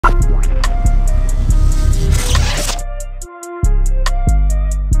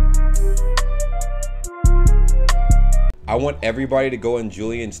I want everybody to go in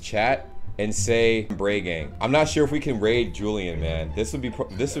Julien's chat and say BRAYGANG. I'm not sure if we can raid Julien, man. This would be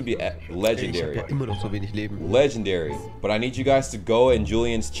legendary. Ich hab ja immer noch so wenig Leben. Legendary. But I need you guys to go in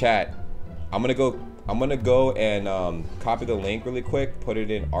Julien's chat. I'm gonna go and copy the link really quick, put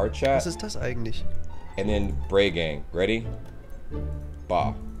it in our chat. Was ist das eigentlich? And then BRAYGANG. Ready?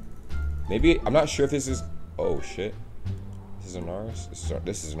 Bah. Maybe I'm not sure if this is. Oh shit. This is in ours.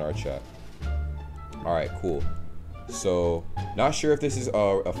 This is in our chat. All right, cool. So, not sure if this is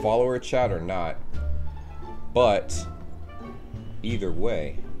a follower chat or not, but either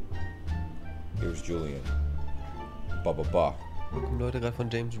way, here's Julien. Ba ba ba. Kommen Leute gerade von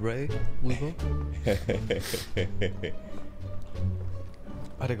James Bray rüber?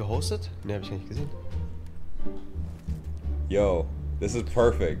 Hat er gehostet? Ne, hab ich gar nicht gesehen. Yo, this is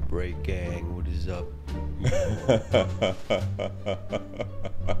perfect. BRAYGANG, what is up?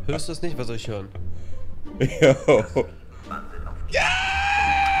 Hörst du das nicht? Was soll ich hören? Yo.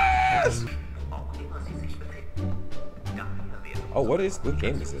 Yes! Oh, what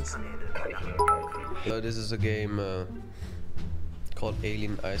game is this? This is a game called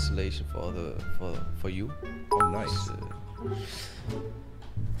Alien Isolation for you. Oh, nice.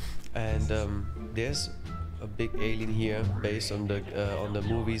 And there's a big alien here based on the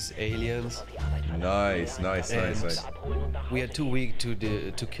movies Aliens. Nice. We had 2 weeks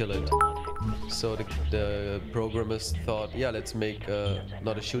to kill it. So the programmers thought, yeah, let's make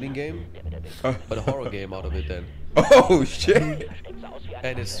not a shooting game, but a horror game out of it then. Oh shit!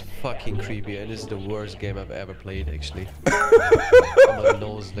 And it's fucking creepy, and it's the worst game I've ever played actually. My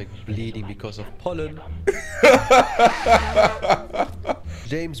nose like bleeding because of pollen.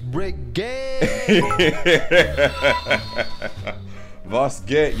 James BRAYGANG! Was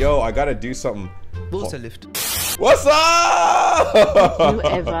geht? Yo, I gotta do something. Wo ist der Lift? What's up? You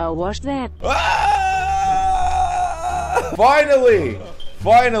ever watched that? Ah! Finally! Oh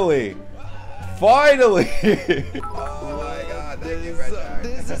my god, thank you,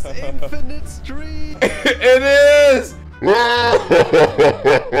 This is Infinite Street! It is!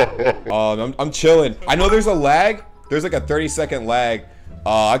 I'm chilling. I know there's a lag. There's like a 30-second lag.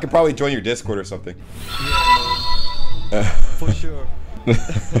 I could probably join your Discord or something. Yeah, for sure.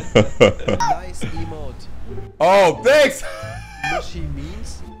 Nice emote. Oh, thanks! Mushy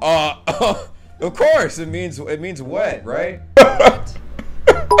means? Of course, it means wet, right? Wet?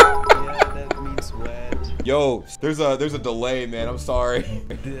 Yeah, that means wet. Yo, there's a delay, man. I'm sorry.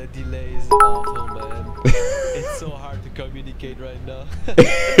 The delay is awful, man. It's so hard to communicate right now.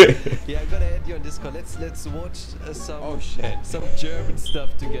 Yeah, I'm gonna add you on Discord. Let's watch some German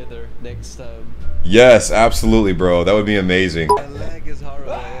stuff together next time. Yes, absolutely, bro. That would be amazing. The lag is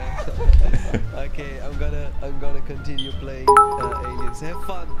horrible. Okay, I'm gonna continue playing Aliens. Have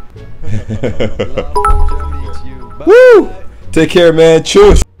fun. Love from Germany to you. Bye. Woo! Take care, man.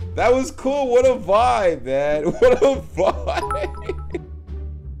 Cheers. That was cool. What a vibe, man. What a vibe.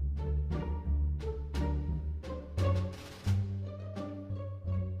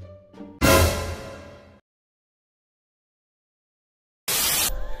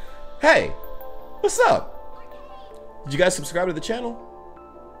 Hey, what's up? Did you guys subscribe to the channel?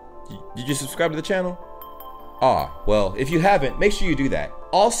 Did you subscribe to the channel? Well, if you haven't, make sure you do that.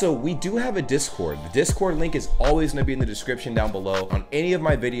 Also, we do have a Discord. The Discord link is always going to be in the description down below on any of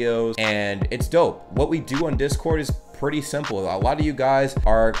my videos, and it's dope. What we do on Discord is pretty simple. A lot of you guys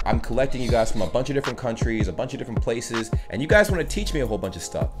I'm collecting you guys from a bunch of different countries, a bunch of different places, and you guys want to teach me a whole bunch of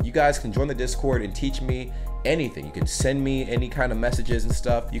stuff. You guys can join the Discord and teach me anything. You can send me any kind of messages and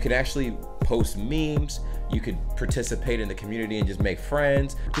stuff. You can actually post memes. You can participate in the community and just make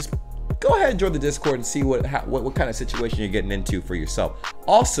friends. Just go ahead and join the Discord and see what kind of situation you're getting into for yourself.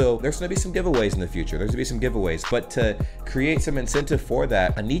 Also, there's gonna be some giveaways in the future. There's gonna be some giveaways, but to create some incentive for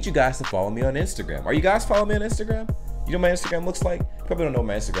that, I need you guys to follow me on Instagram. Are you guys following me on Instagram? You know what my Instagram looks like? You probably don't know what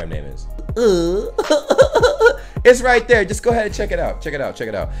my Instagram name is. It's right there. Just go ahead and check it out.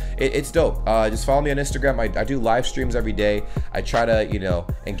 It's dope. Just follow me on Instagram. I do live streams every day. I try to, you know,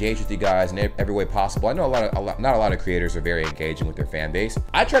 engage with you guys in every way possible. I know not a lot of creators are very engaging with their fan base.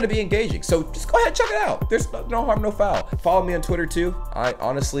 I try to be engaging, so just go ahead and check it out. There's no harm, no foul. Follow me on Twitter too. I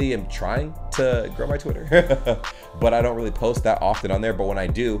honestly am trying to grow my Twitter, but I don't really post that often on there. But when I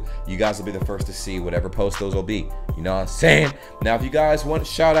do, you guys will be the first to see whatever post those will be. You know what I'm saying? Now, if you guys want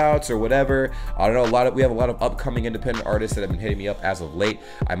shout outs or whatever, I don't know, we have a lot of upcoming independent artists that have been hitting me up as of late.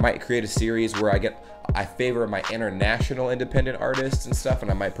 I might create a series where I get I favor my international independent artists and stuff, and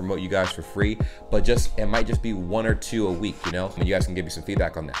I might promote you guys for free, but it might just be 1 or 2 a week, you know? And you guys can give me some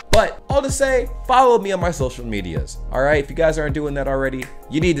feedback on that. But all to say, follow me on my social medias, all right? If you guys aren't doing that already,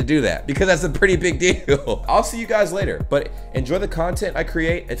 you need to do that because that's a pretty big deal. I'll see you guys later, but enjoy the content I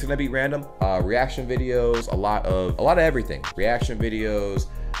create. It's gonna be random, reaction videos, a lot of everything. Reaction videos,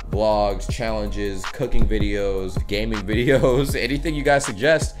 vlogs, challenges, cooking videos, gaming videos, anything you guys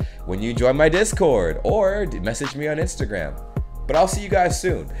suggest when you join my Discord or message me on Instagram. But I'll see you guys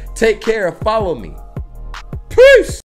soon. Take care, follow me. Peace!